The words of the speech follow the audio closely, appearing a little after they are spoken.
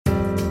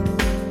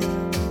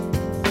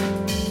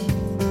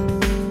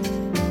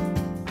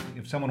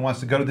someone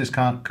wants to go to this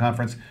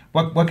conference,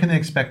 what can they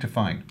expect to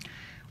find?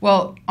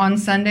 Well, on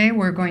Sunday,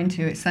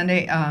 August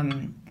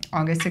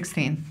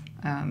 16th,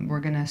 we're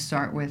going to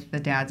start with the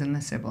dads and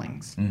the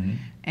siblings. Mm-hmm.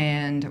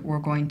 And we're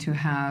going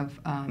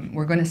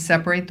to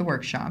separate the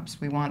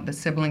workshops. We want the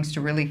siblings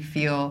to really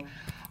feel,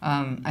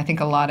 I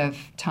think a lot of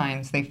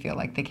times they feel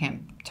like they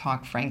can't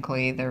talk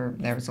frankly.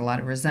 There's a lot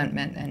of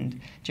resentment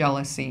and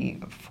jealousy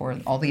for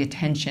all the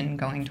attention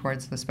going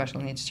towards the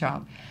special needs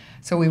child.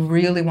 So we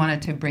really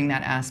wanted to bring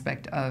that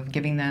aspect of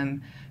giving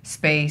them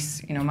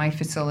space. You know, my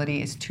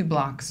facility is 2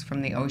 blocks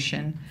from the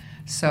ocean.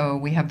 So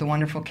we have the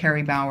wonderful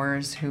Carrie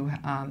Bowers, who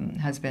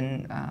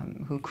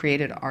who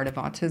created Art of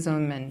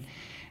Autism,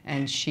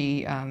 and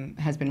she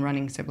has been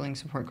running sibling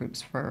support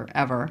groups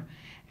forever.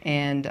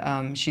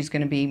 And she's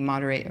going to be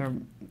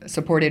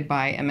supported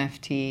by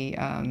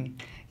MFT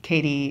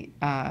Katie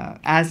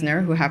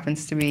Asner, who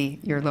happens to be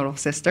your little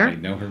sister. I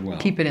know her well.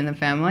 Keep it in the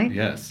family.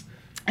 Yes.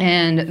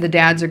 And the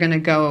dads are going to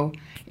go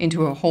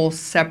into a whole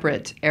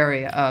separate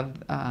area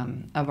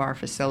of our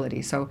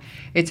facility. So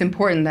it's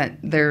important that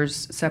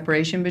there's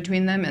separation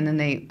between them, and then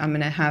I'm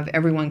going to have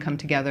everyone come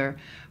together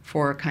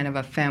for kind of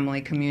a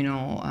family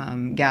communal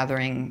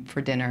gathering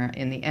for dinner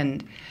in the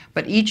end.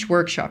 But each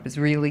workshop is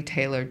really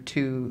tailored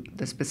to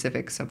the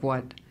specifics of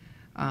what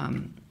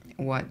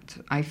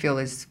I feel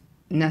is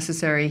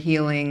necessary,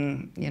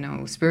 healing,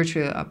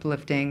 spiritually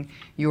uplifting.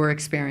 Your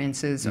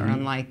experiences are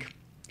unlike,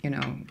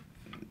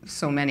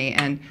 so many.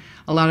 And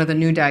a lot of the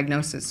new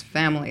diagnosis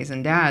families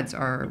and dads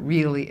are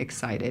really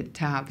excited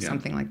to have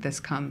something like this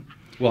come.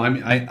 Well, I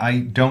mean, I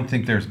don't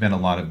think there's been a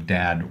lot of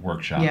dad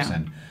workshops,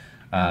 Yeah.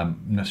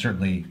 and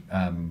certainly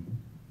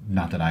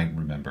not that I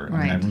remember.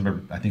 I mean, I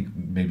remember, I think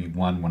maybe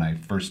one when I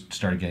first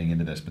started getting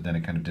into this, but then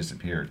it kind of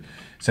disappeared.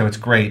 So it's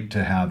great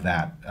to have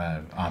that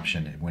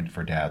option. It went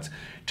for dads.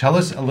 Tell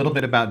us a little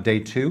bit about day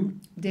 2.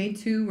 Day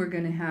 2, we're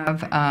going to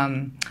have.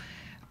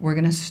 We're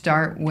going to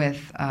start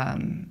with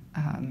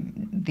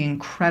the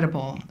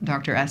incredible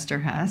Dr. Esther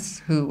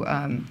Hess,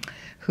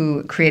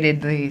 who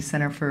created the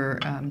Center for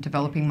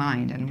Developing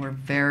Mind, and we're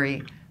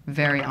very,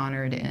 very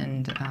honored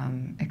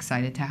and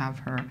excited to have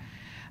her.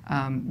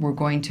 We're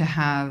going to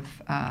have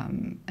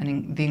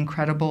the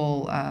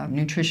incredible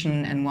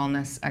nutrition and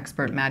wellness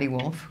expert Maddie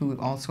Wolf, who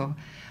also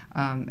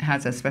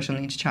has a special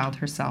needs child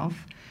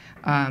herself.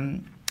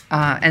 And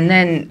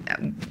then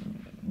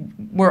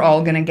we're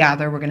all going to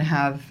gather. We're going to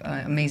have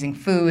amazing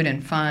food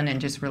and fun and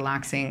just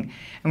relaxing.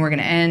 And we're going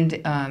to end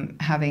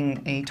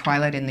having a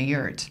Twilight in the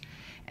Yurt.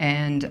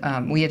 And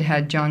we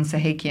had John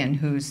Sahakian,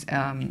 who's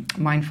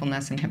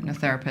mindfulness and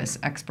hypnotherapist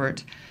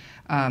expert,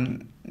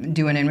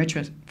 do an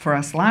enrichment for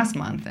us last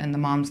month. And the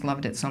moms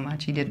loved it so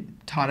much. He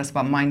taught us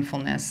about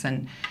mindfulness.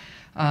 And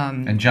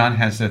John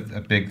has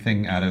a big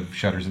thing out of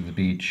Shutters at the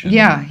Beach.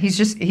 Yeah,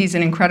 he's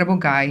an incredible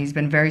guy. He's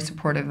been very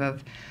supportive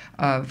of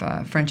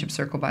Friendship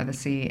Circle by the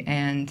Sea,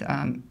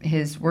 and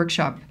his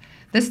workshop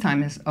this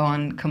time is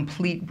on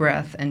complete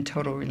breath and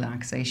total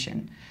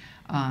relaxation,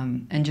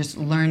 and just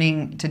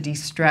learning to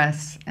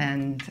de-stress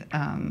and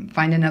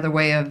find another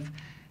way of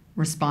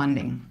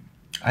responding.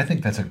 I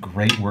think that's a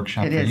great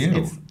workshop for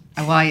you.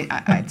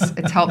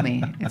 It's helped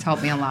me. It's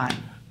helped me a lot.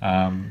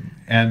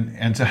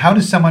 And so how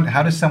does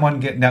someone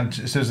get now?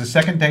 So is the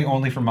second day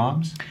only for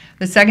moms?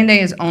 The second day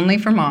is only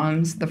for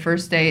moms. The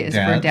first day is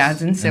for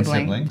dads and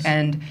siblings.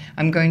 And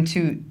I'm going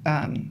to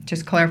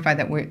just clarify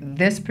that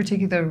this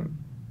particular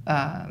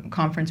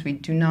conference, we're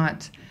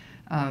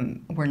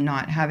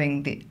not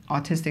having the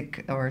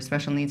autistic or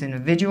special needs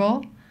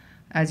individual,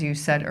 as you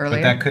said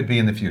earlier. But that could be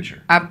in the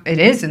future. It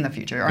is in the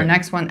future. Our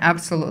next one,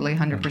 absolutely,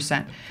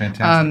 100%.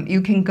 Fantastic.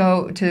 You can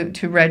go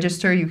to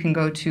register. You can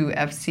go to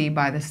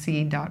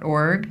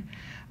fcbythesea.org.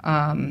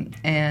 And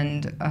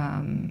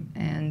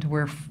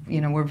we're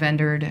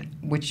vendored,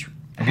 which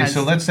has.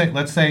 So let's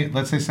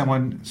say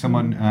someone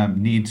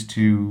needs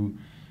to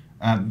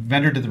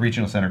vendor to the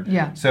regional center.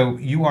 Yeah. So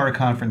you are a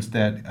conference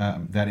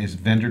that is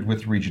vendored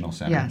with regional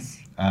center. Yes.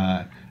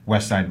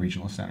 West Side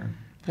Regional Center.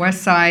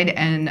 West Side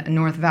and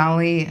North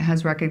Valley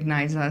has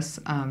recognized us.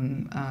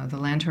 The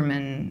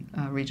Lanterman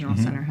Regional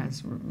Center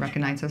has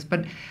recognized us,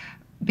 but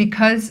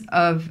because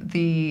of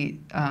the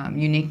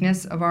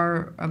uniqueness of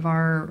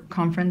our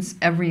conference,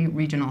 every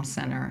regional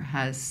center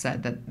has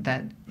said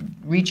that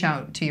reach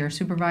out to your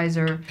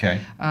supervisor. Okay.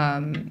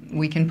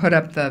 We can put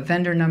up the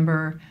vendor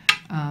number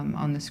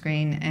on the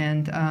screen,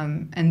 and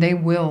they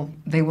will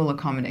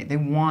accommodate. They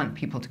want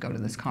people to go to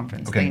this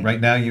conference. Okay.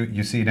 Right now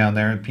you see down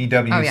there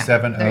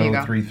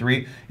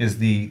PW7033 is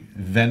the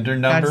vendor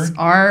number. That's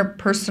our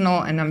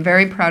personal, and I'm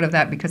very proud of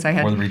that because I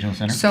had for the regional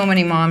center. So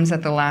many moms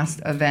at the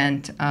last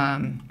event.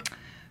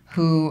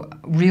 Who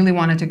really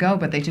wanted to go,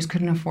 but they just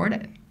couldn't afford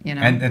it,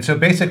 And so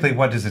basically,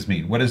 what does this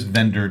mean? What is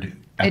vendored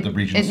at the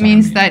regional center? It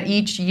means that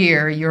each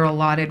year you're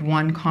allotted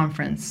one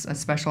conference, a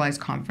specialized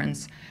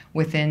conference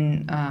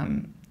within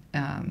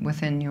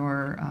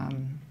your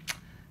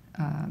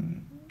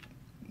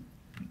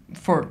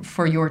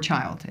for your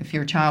child. If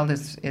your child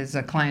is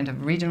a client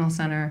of regional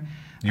center,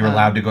 You're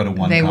allowed to go to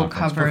one they will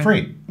conference cover, for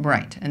free.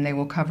 Right, and they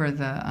will cover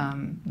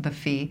the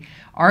fee.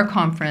 Our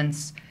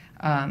conference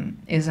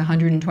is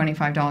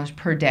 $125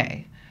 per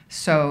day.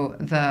 So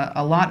the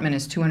allotment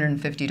is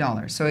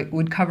 $250. So it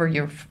would cover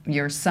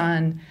your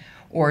son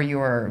or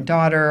your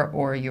daughter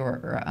or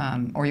your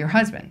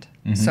husband.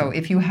 Mm-hmm. So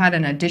if you had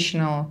an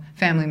additional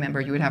family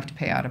member, you would have to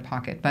pay out of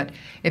pocket. But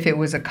if it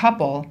was a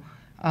couple,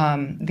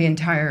 the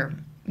entire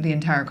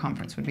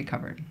conference would be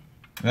covered.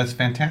 That's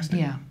fantastic.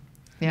 Yeah,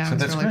 so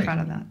I was really proud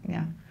of that.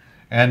 Yeah.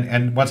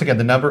 And once again,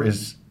 the number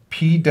is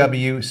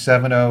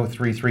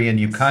PW7033, and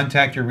you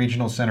contact your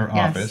regional center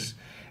office,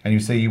 and you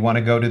say you want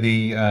to go to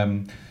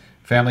the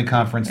family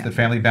conference, the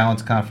Family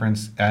Balance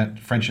Conference at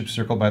Friendship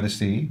Circle by the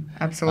Sea.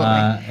 Absolutely.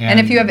 And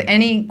if you have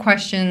any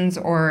questions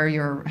or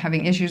you're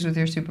having issues with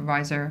your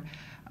supervisor,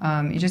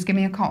 you just give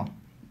me a call.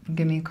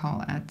 Give me a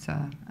call at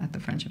the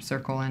Friendship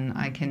Circle, and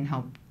I can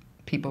help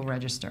people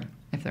register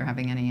if they're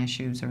having any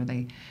issues or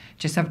they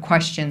just have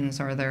questions,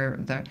 or they're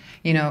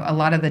a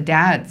lot of the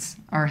dads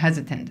are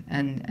hesitant,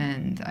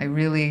 and I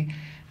really,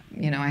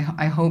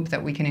 I hope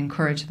that we can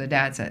encourage the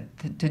dads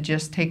to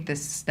just take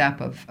this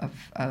step of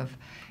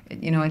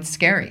it's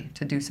scary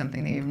to do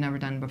something that you've never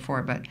done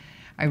before, but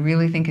I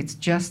really think it's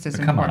just as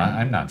important. Come on,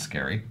 I'm not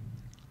scary.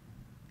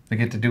 They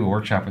get to do a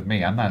workshop with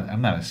me. I'm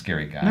not a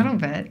scary guy. A little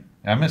bit.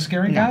 I'm a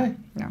scary guy?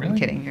 No, really? I'm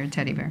kidding. You're a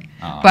teddy bear.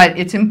 Aww. But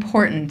it's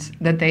important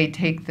that they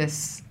take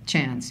this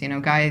chance.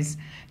 Guys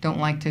don't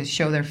like to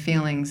show their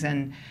feelings,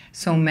 and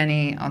so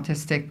many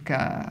autistic,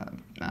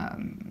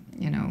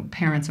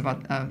 parents of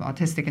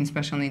autistic and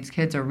special needs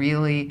kids are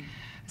really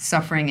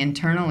suffering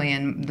internally,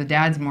 and the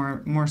dads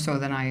more so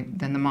than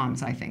the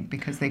moms, I think,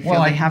 because they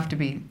feel they have to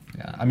be.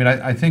 Yeah, I mean,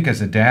 I think as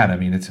a dad, I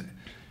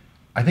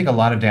think a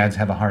lot of dads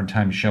have a hard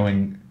time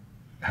showing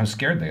how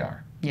scared they are.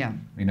 Yeah.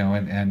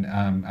 And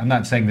I'm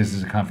not saying this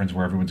is a conference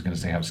where everyone's going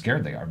to say how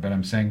scared they are, but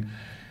I'm saying,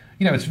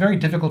 it's very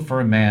difficult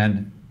for a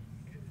man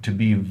to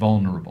be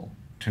vulnerable,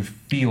 to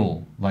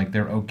feel like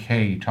they're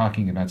okay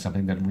talking about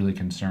something that really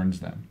concerns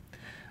them.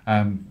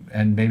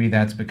 And maybe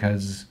that's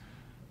because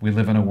we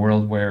live in a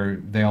world where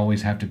they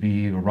always have to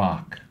be a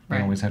rock. They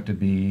always have to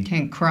be...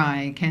 Can't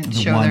cry, can't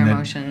show their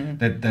emotion.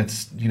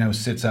 That's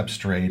sits up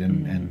straight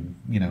and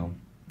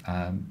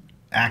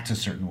acts a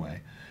certain way.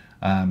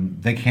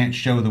 They can't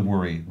show the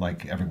worry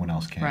like everyone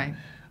else can. Right.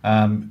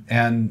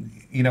 And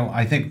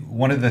I think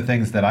one of the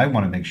things that I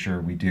want to make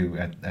sure we do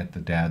at the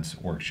Dad's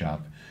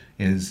Workshop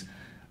is,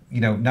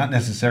 not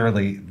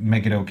necessarily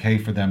make it okay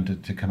for them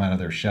to come out of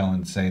their shell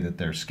and say that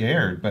they're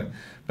scared, but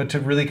to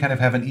really kind of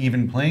have an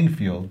even playing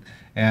field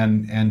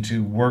and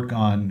to work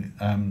on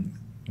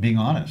being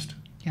honest.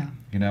 Yeah.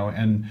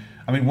 And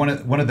I mean,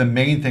 one of the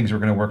main things we're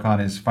going to work on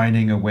is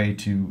finding a way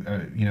to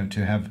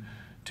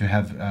to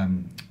have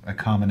a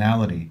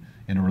commonality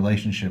in a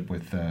relationship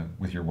with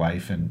your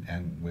wife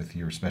and with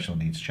your special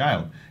needs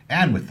child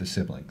and with the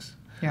siblings.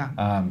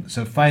 Yeah.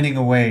 So finding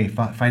a way,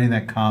 finding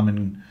that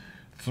common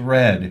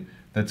thread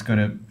that's going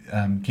to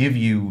give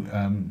you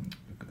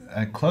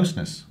a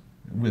closeness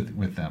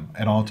with them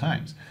at all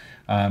times.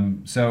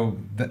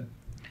 But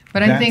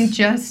I think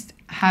just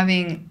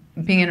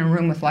being in a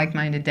room with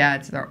like-minded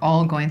dads, they're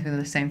all going through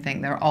the same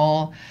thing. They're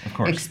all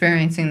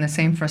experiencing the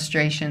same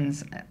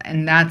frustrations,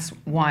 and that's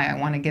why I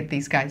want to get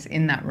these guys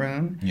in that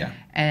room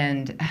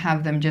and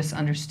have them just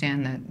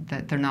understand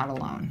that they're not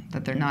alone,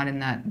 that they're not in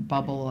that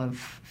bubble of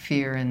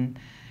fear, and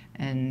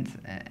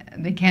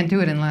they can't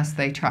do it unless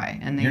they try.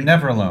 And you're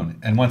never alone.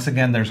 And once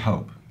again, there's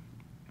hope.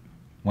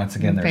 Once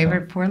again, there's favorite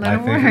hope. four-letter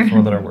word. My favorite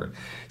four-letter word.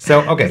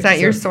 So, okay. Is that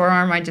your sore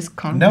arm? I just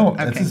called. No,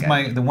 okay, this is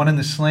the one in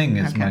the sling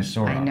is my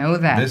sore arm. I know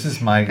that. This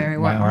is my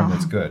arm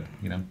that's good,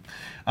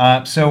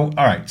 So,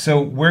 all right. So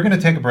we're going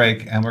to take a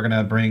break, and we're going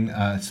to bring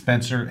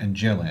Spencer and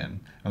Jill in.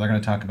 And they're going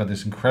to talk about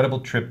this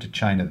incredible trip to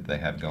China that they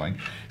have going.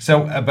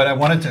 So, but I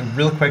wanted to,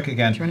 real quick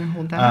again. Do you want to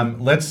hold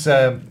that? Let's,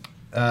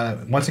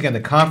 once again,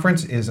 the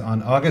conference is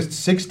on August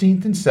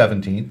 16th and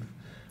 17th.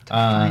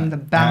 Find the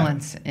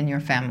balance in your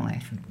family.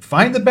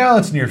 Find the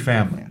balance in your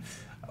family.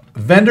 Yes.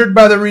 Vendored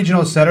by the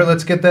Regional Center.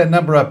 Let's get that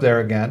number up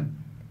there again.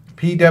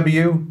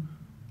 PW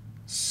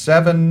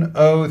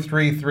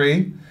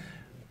 7033.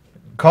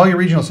 Call your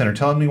Regional Center.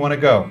 Tell them you want to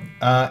go.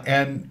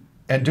 And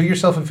do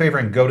yourself a favor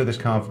and go to this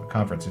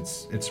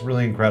conference. It's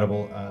really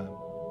incredible.